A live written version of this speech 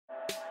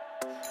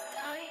I'm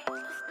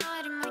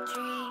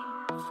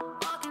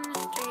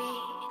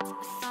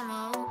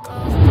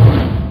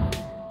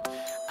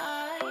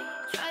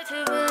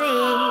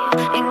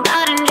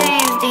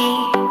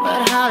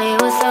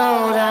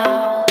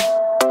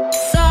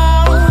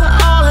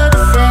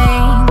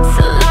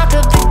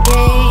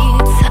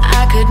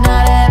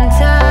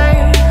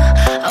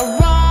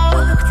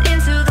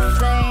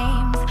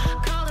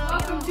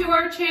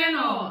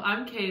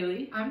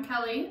Kaylee. I'm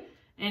Kellie.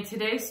 And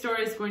today's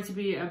story is going to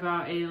be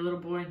about a little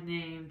boy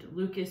named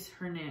Lucas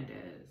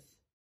Hernandez.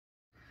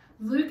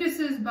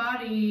 Lucas's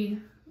body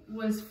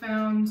was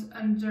found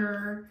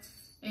under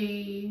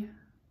a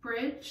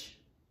bridge.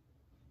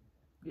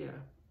 Yeah.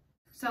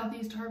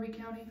 Southeast Harvey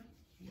County.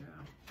 Yeah.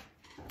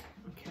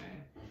 Okay.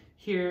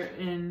 Here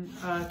in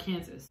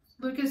Kansas.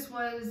 Lucas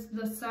was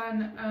the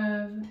son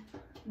of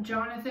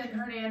Jonathan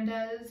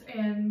Hernandez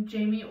and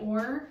Jamie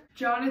Orr.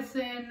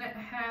 Jonathan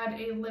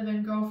had a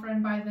live-in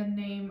girlfriend by the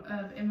name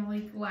of Emily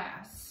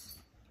Glass.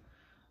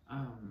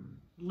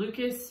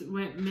 Lucas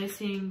went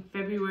missing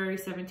February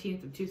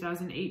 17th of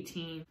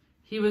 2018.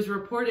 He was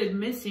reported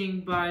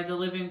missing by the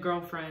live-in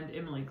girlfriend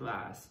Emily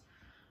Glass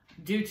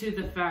due to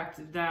the fact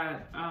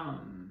that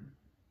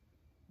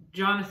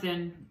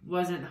Jonathan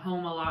wasn't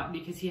home a lot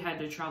because he had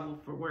to travel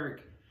for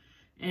work.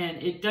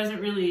 And it doesn't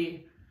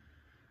really...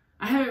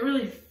 I haven't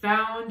really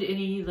found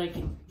any like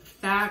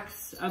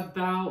facts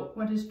about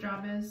what his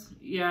job is.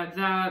 Yeah,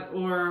 that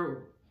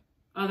or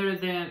other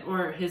than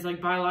or his like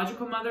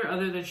biological mother,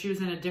 other than she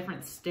was in a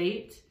different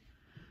state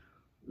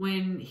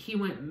when he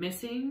went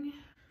missing.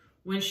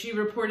 When she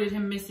reported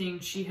him missing,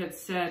 she had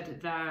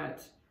said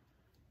that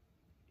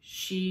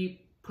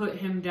she put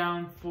him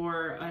down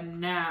for a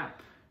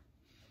nap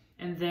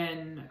and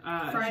then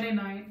Friday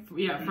night.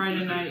 Yeah,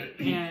 Friday night,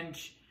 and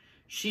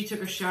she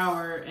took a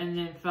shower and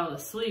then fell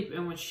asleep,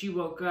 and when she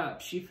woke up,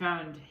 she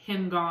found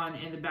him gone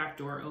and the back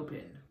door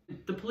open.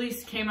 The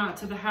police came out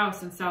to the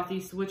house in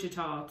southeast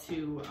Wichita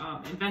to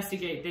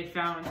investigate. They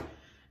found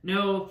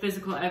no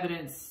physical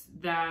evidence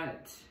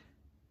that...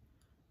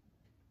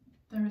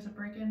 There was a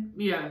break-in?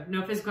 Yeah,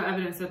 no physical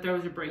evidence that there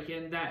was a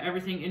break-in, that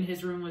everything in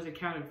his room was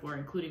accounted for,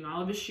 including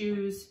all of his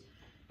shoes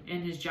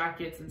and his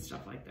jackets and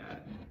stuff like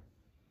that.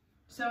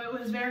 So it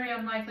was very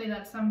unlikely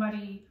that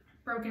somebody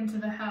broke into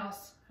the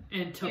house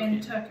and took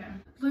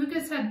him.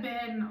 Lucas had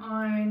been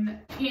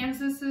on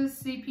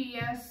Kansas's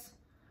CPS,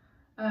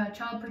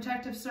 Child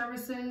Protective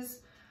Services.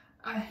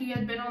 He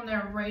had been on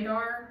their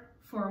radar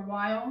for a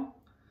while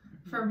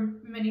for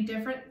many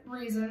different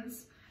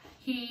reasons.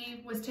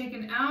 He was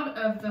taken out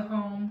of the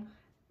home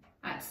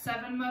at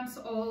 7 months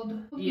old.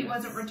 Yes. He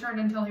wasn't returned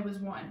until he was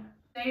 1.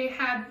 They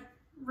had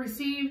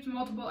received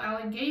multiple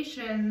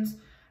allegations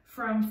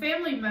from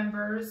family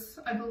members,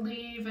 I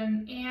believe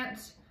an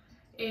aunt,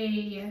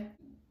 a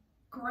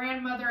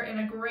grandmother, and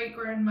a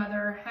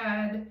great-grandmother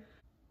had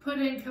put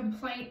in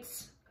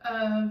complaints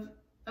of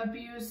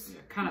abuse,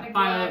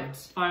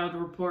 filed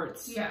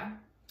reports. Yeah.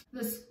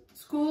 The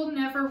school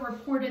never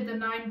reported the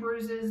 9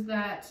 bruises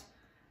that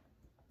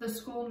the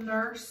school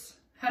nurse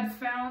had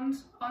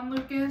found on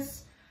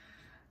Lucas.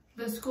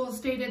 The school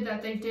stated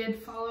that they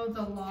did follow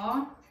the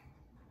law,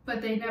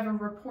 but they never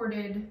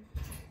reported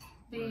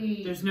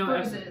the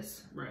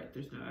bruises. Right,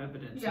 there's no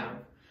evidence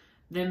of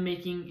them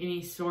making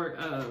any sort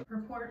of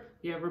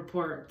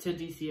report to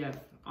DCF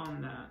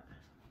on that.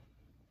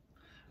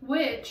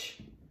 Which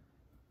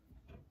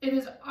it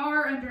is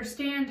our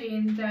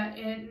understanding that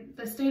in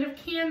the state of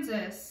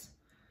Kansas,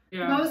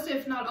 most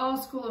if not all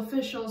school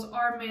officials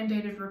are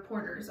mandated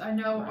reporters. I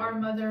know our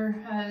mother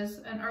has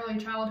an early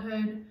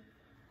childhood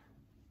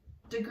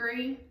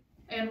degree,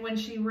 and when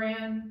she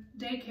ran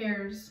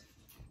daycares,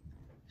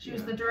 she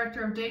was the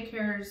director of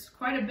daycares,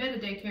 quite a bit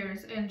of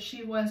daycares, and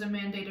she was a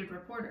mandated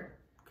reporter.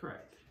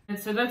 Correct. And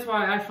so that's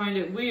why I find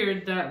it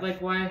weird that,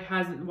 like,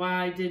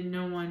 why did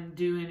no one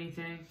do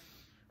anything?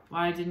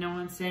 Why did no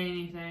one say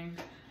anything?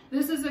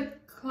 This is a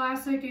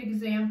classic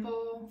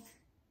example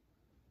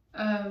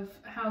of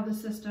how the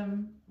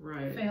system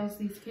fails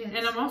these kids.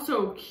 And I'm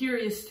also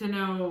curious to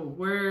know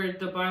where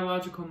the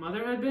biological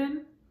mother had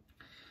been.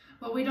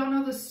 Well, we don't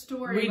know the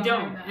story. We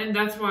don't. And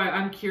that's why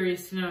I'm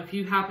curious to know. If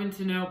you happen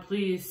to know,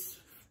 please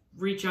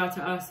reach out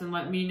to us and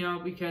let me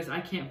know, because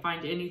I can't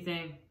find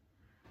anything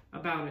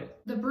about it.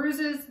 The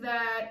bruises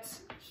that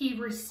he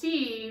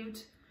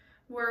received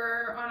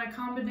were on a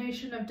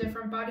combination of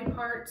different body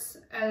parts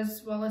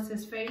as well as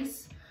his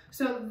face.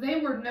 So they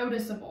were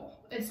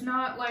noticeable. It's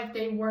not like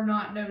they were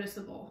not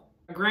noticeable.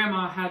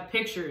 Grandma had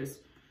pictures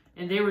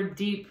and they were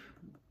deep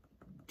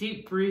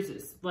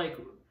bruises. Like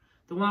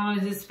the one on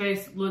his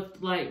face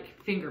looked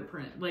like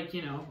fingerprint, like,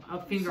 you know,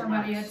 a fingerprint.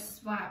 Somebody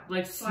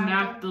had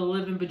snapped the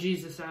living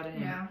bejesus out of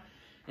him. Yeah.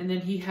 And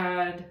then he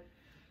had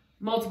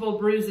multiple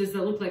bruises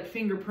that looked like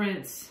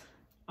fingerprints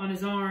on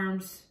his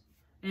arms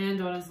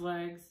and on his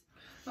legs.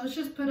 Let's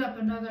just put up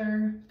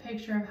another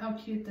picture of how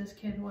cute this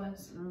kid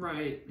was.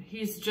 Right.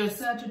 He's just...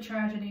 such a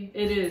tragedy.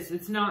 It is.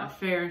 It's not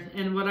fair.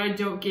 And what I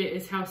don't get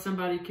is how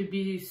somebody could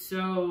be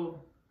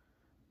so...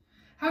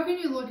 How can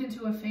you look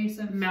into a face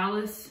of...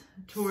 malice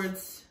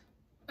towards...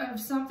 of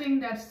something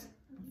that's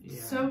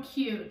so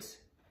cute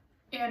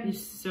and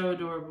he's so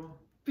adorable.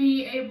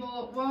 Be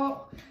able,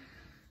 well,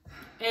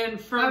 and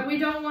from we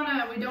don't want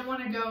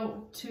to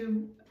go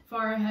too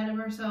far ahead of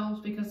ourselves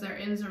because there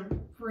is a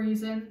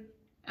reason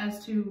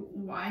as to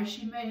why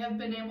she may have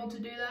been able to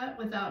do that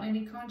without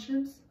any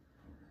conscience.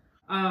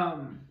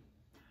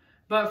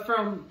 But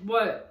from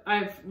what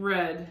I've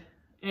read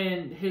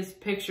and his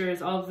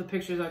pictures, all of the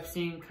pictures I've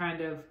seen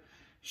kind of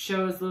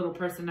shows little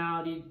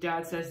personality.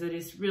 Dad says that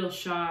he's real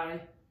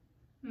shy.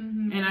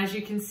 And as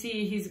you can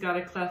see, he's got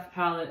a cleft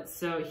palate,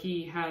 so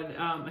he had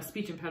a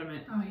speech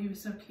impediment. Oh, he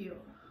was so cute.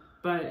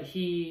 But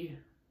he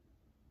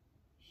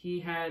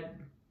had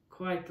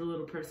quite the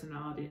little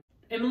personality.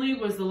 Emily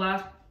was the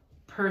last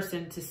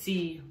person to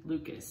see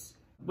Lucas.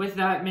 With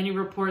that, many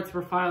reports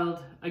were filed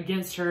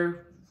against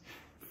her,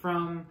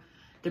 from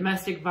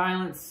domestic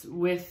violence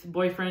with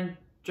boyfriend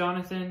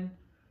Jonathan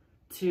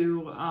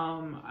to,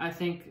 I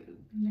think,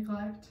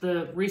 neglect.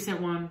 The recent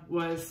one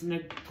was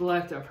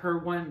neglect of her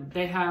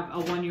they have a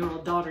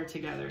 1-year-old daughter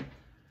together.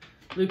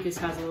 Lucas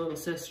has a little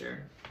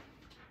sister.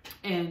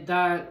 And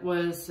that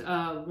was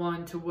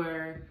one to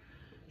where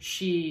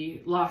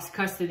she lost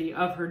custody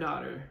of her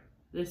daughter.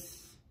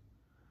 This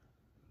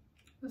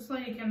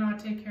lady cannot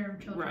take care of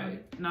children.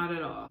 Right, not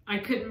at all. I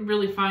couldn't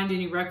really find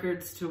any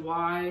records to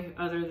why,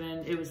 other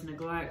than it was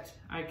neglect.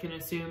 I can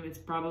assume it's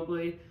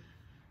probably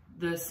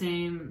the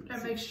same. A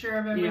mixture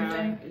of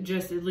everything. Yeah,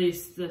 just at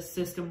least the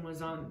system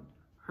was on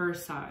her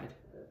side,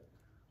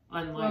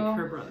 unlike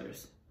her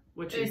brother's,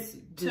 which is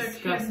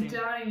disgusting. It took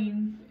him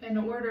dying in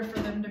order for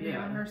them to be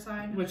on her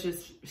side. Which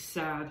is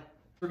sad.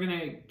 We're going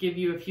to give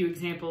you a few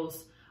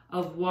examples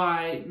of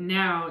why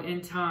now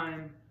in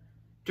time,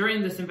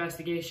 during this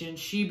investigation,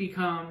 she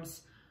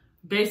becomes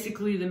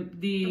basically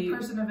the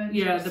person of interest.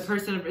 Yeah, the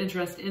person of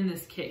interest in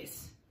this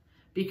case.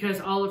 Because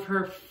all of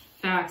her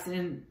facts,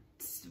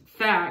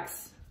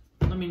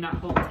 let me not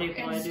hold the tape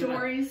while I do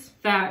stories.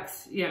 That.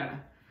 Facts, yeah.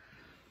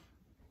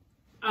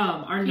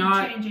 Are keep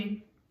not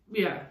changing.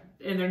 Yeah,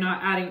 and they're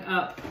not adding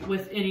up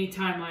with any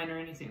timeline or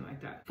anything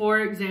like that.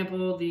 For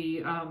example,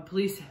 the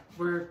police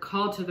were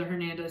called to the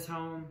Hernandez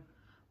home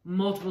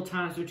multiple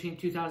times between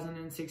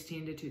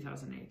 2016 to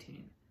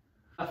 2018.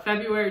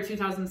 February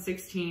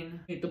 2016,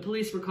 the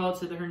police were called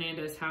to the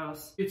Hernandez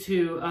house due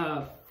to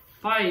a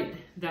fight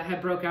that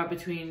had broke out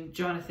between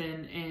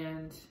Jonathan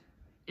and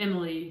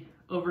Emily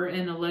over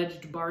an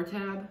alleged bar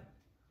tab,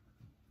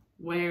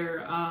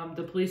 where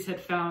the police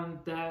had found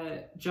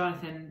that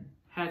Jonathan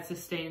had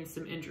sustained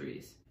some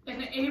injuries.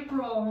 In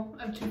April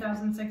of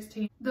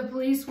 2016, the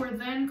police were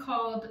then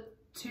called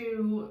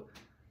to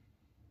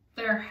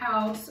their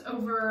house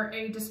over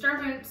a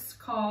disturbance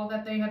call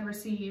that they had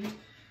received,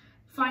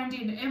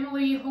 finding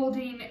Emily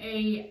holding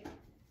a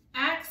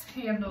axe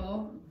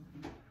handle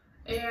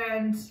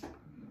and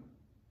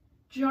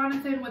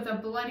Jonathan with a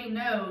bloody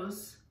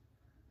nose.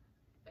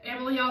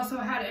 Emily also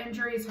had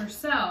injuries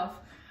herself,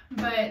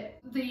 but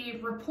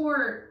the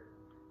report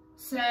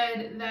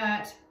said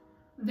that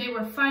they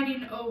were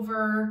fighting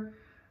over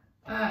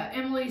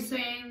Emily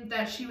saying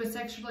that she was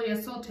sexually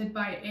assaulted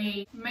by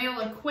a male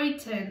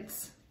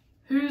acquaintance.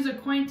 Whose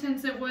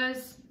acquaintance it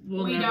was,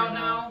 we don't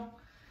know.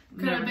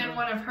 Could have been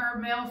one of her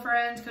male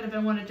friends, could have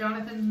been one of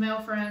Jonathan's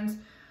male friends,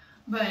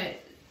 but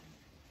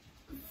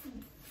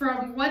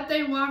from what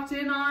they walked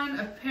in on,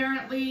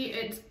 apparently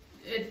it's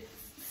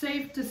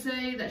safe to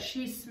say that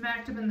she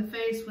smacked him in the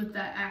face with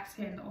that axe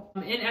handle.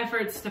 In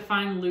efforts to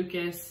find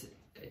Lucas,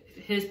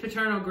 his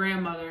paternal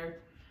grandmother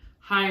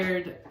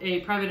hired a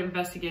private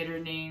investigator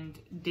named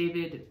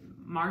David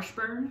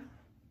Marshburn.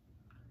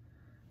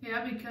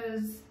 Yeah,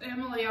 because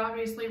Emily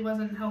obviously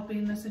wasn't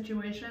helping the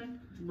situation.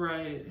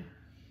 Right.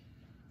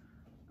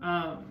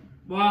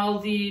 While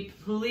the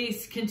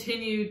police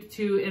continued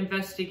to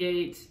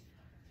investigate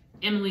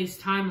Emily's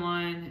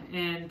timeline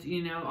and,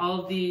 you know,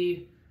 all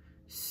the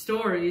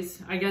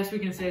stories, I guess we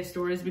can say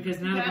stories because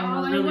none of them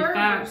were really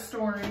facts.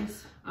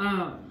 Stories.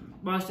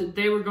 While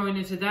they were going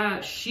into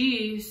that,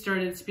 she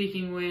started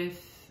speaking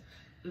with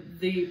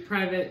the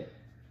private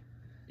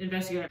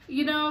investigator.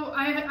 You know,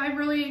 I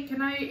really,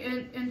 can I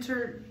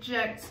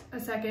interject a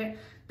second?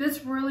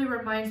 This really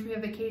reminds me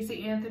of the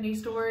Casey Anthony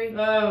story.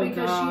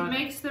 Because she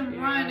makes them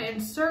run in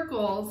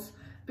circles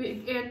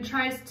and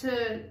tries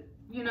to,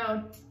 you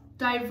know,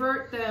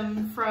 divert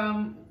them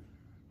from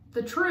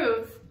the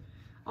truth.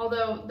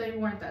 Although they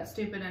weren't that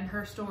stupid and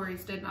her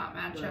stories did not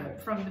match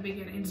up from the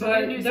beginning. So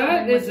but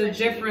that is a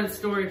different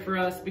story for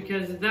us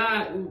because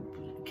that,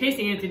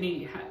 Casey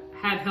Anthony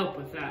had help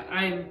with that.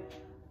 I'm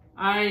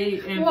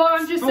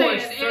just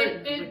saying,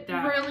 it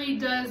really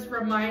does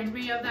remind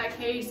me of that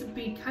case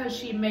because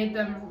she made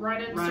them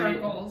run in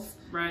circles.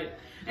 Right.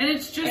 And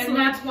it's just and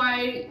that's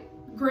why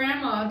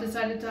Grandma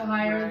decided to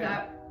hire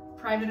that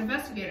private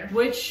investigator.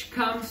 Which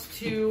comes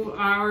to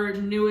our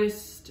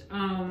newest,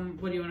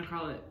 what do you want to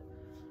call it?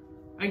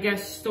 I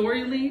guess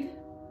story lead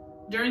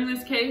during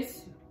this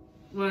case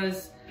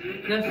was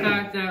the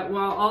fact that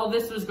while all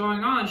this was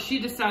going on, she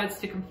decides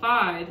to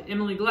confide,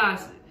 Emily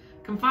Glass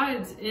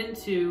confides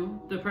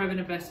into the private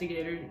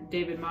investigator,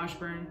 David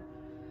Marshburn,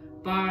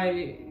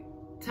 by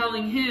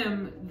telling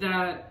him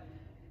that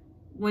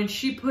when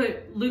she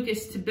put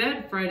Lucas to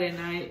bed Friday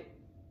night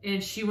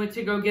and she went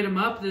to go get him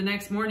up the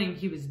next morning,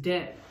 he was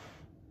dead.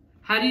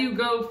 How do you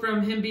go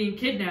from him being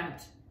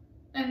kidnapped?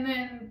 And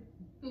then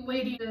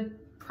the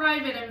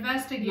private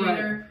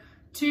investigator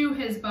to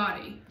his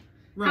body.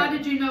 Right. How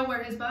did you know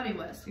where his body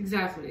was?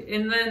 Exactly.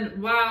 And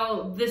then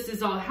while this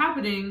is all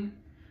happening,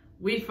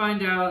 we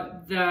find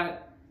out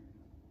that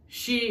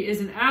she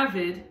is an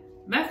avid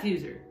meth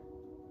user.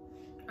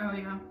 Oh,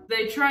 yeah.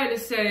 They try to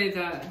say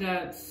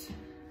that's,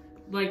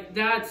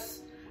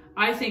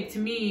 I think, to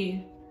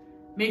me,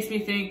 makes me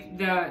think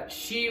that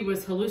she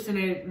was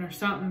hallucinating or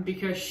something,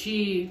 because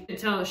she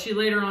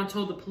later on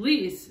told the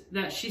police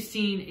that she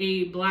seen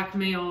a black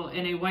male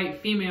and a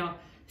white female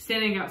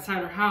standing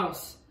outside her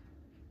house,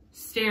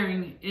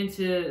 staring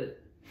into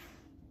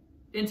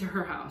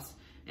her house.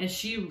 And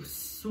she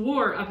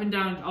swore up and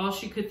down all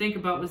she could think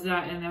about was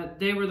that, and that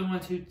they were the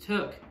ones who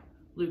took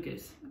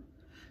Lucas.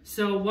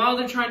 So while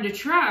they're trying to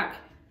track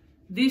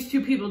these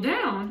two people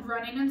down,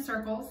 running in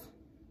circles,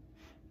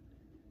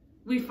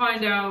 we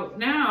find out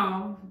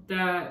now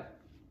that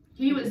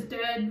he was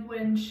dead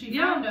when she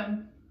found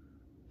him.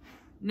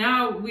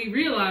 Now we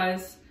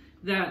realize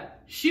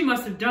that she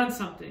must have done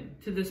something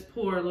to this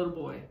poor little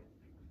boy.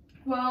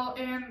 Well,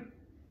 and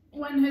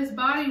when his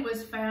body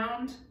was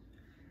found,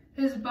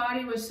 his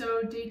body was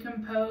so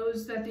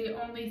decomposed that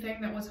the only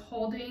thing that was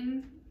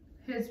holding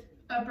his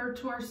upper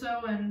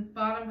torso and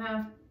bottom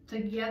half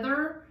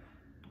together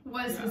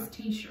was his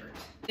t-shirt.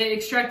 They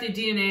extracted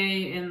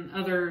DNA and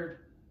other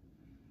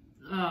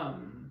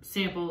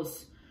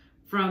samples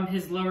from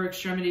his lower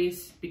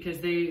extremities because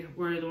they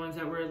were the ones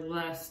that were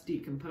less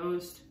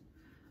decomposed.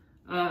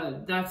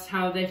 That's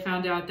how they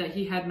found out that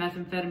he had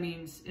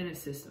methamphetamines in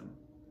his system.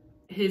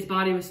 His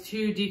body was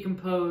too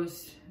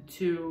decomposed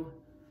to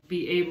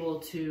be able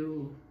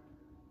to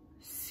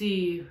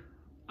see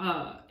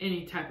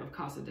any type of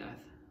cause of death.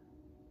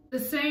 The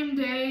same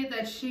day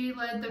that she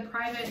led the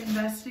private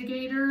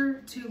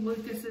investigator to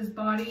Lucas's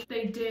body,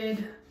 they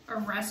did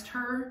arrest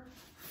her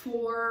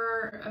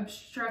for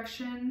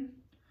obstruction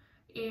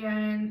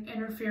and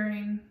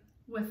interfering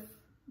with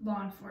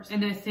law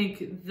enforcement. And I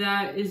think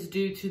that is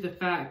due to the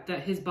fact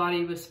that his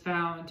body was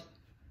found,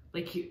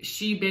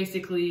 she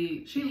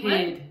basically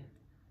hid.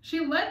 She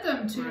led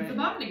them to the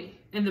body.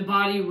 And the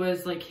body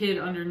was hid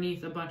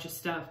underneath a bunch of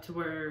stuff to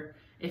where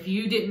if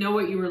you didn't know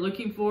what you were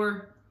looking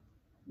for,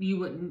 you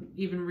wouldn't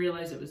even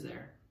realize it was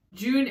there.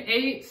 June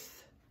 8th,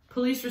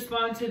 police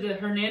respond to the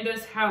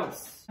Hernandez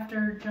house.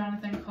 After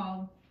Jonathan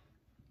called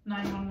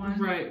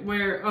 911. Right,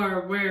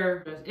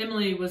 where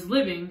Emily was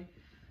living.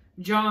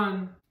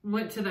 John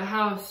went to the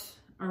house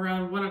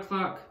around 1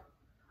 o'clock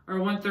or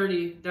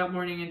 1:30 that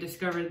morning and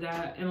discovered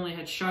that Emily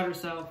had shot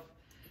herself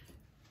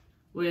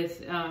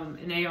with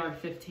an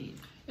AR-15.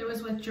 It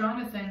was with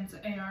Jonathan's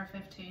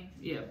AR-15.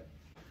 Yep.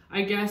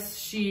 I guess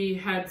she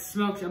had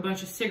smoked a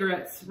bunch of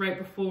cigarettes right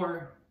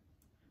before,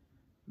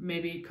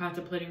 maybe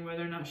contemplating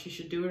whether or not she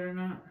should do it or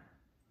not.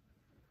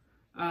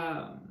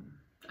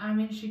 I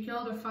mean, she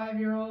killed a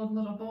 5-year-old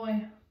little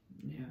boy.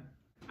 Yeah.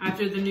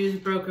 After the news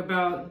broke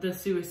about the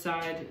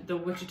suicide, the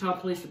Wichita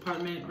Police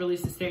Department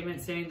released a statement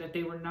saying that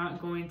they were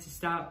not going to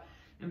stop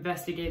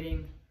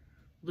investigating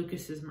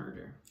Lucas's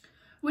murder.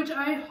 Which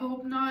I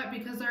hope not,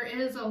 because there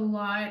is a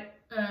lot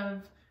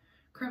of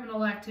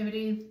criminal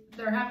activity.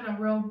 They're having a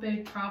real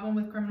big problem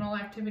with criminal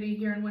activity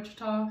here in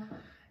Wichita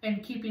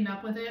and keeping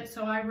up with it.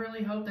 So I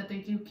really hope that they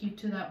do keep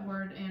to that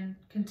word and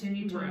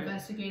continue to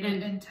investigate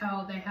it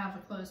until they have a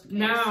closed case.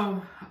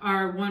 Now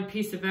our one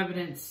piece of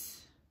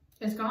evidence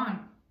is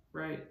gone.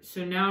 Right.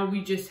 So now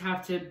we just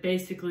have to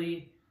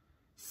basically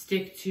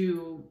stick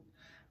to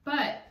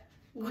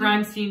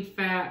crime scene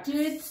facts.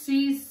 Did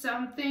see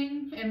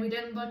something, and we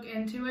didn't look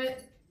into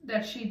it,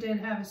 that she did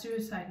have a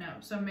suicide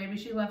note. So maybe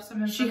she left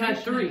some information. She had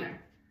 3. In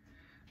there.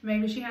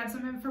 Maybe she had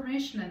some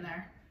information in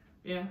there.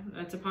 Yeah,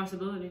 that's a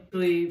possibility.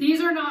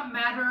 These are not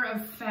matter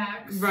of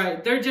facts.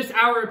 Right. They're just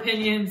our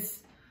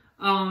opinions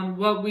on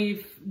what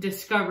we've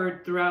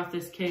discovered throughout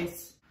this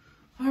case.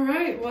 All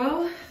right.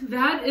 Well,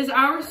 that is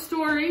our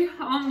story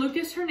on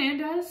Lucas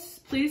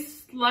Hernandez.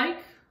 Please like,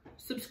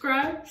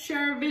 subscribe,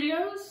 share our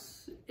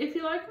videos if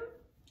you like them.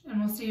 And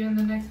we'll see you in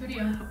the next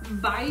video.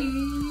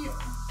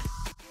 Bye.